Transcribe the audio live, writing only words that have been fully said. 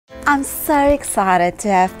I'm so excited to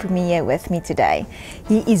have Mpumi here with me today.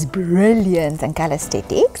 He is brilliant in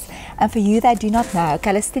calisthenics, and for you that do not know,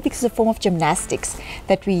 calisthenics is a form of gymnastics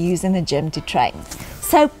that we use in the gym to train.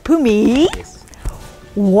 So Mpumi, Yes.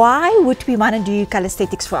 why would we want to do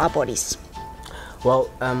calisthenics for our bodies? Well,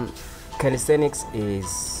 calisthenics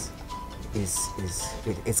it's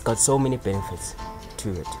got so many benefits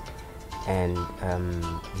to it, and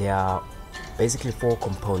there are basically 4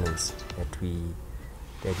 components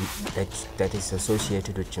that is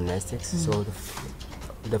associated with gymnastics. So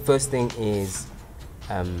the first thing is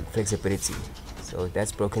flexibility. So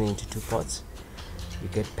that's broken into 2 parts. You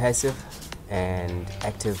get passive and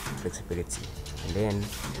active flexibility, and then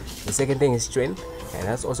the second thing is strength, and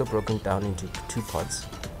that's also broken down into 2 parts,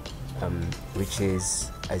 which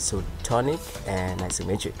is isotonic and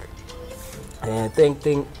isometric. And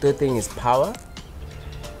third thing is power,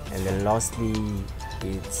 and then lastly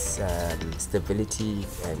it's stability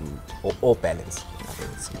and or balance.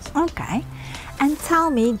 Okay, and tell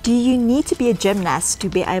me, do you need to be a gymnast to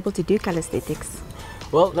be able to do calisthenics?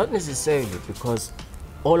 Well, not necessarily, because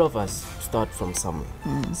all of us start from somewhere.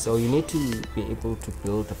 So you need to be able to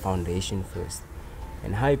build the foundation first.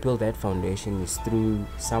 And how you build that foundation is through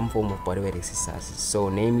some form of bodyweight exercises. So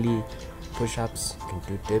namely push-ups, you can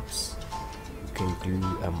do dips, you can do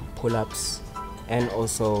pull-ups, and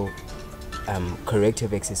also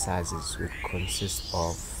corrective exercises which consist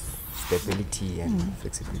of stability and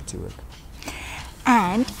flexibility work.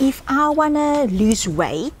 And if I want to lose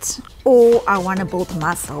weight or I want to build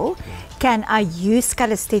muscle, can I use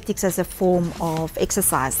calisthenics as a form of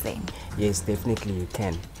exercise then? Yes, definitely you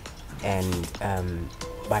can. And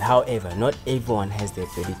but however, not everyone has the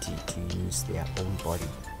ability to use their own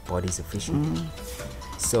bodies efficiently.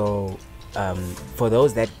 So for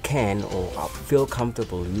those that can or feel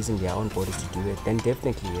comfortable using their own bodies to do it, then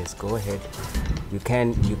definitely yes, go ahead. You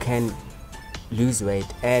can lose weight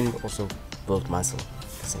and also build muscle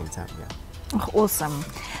at the same time. Yeah. Oh, awesome.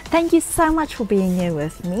 Thank you so much for being here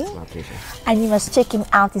with me. It's my pleasure. And you must check him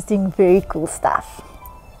out, he's doing very cool stuff.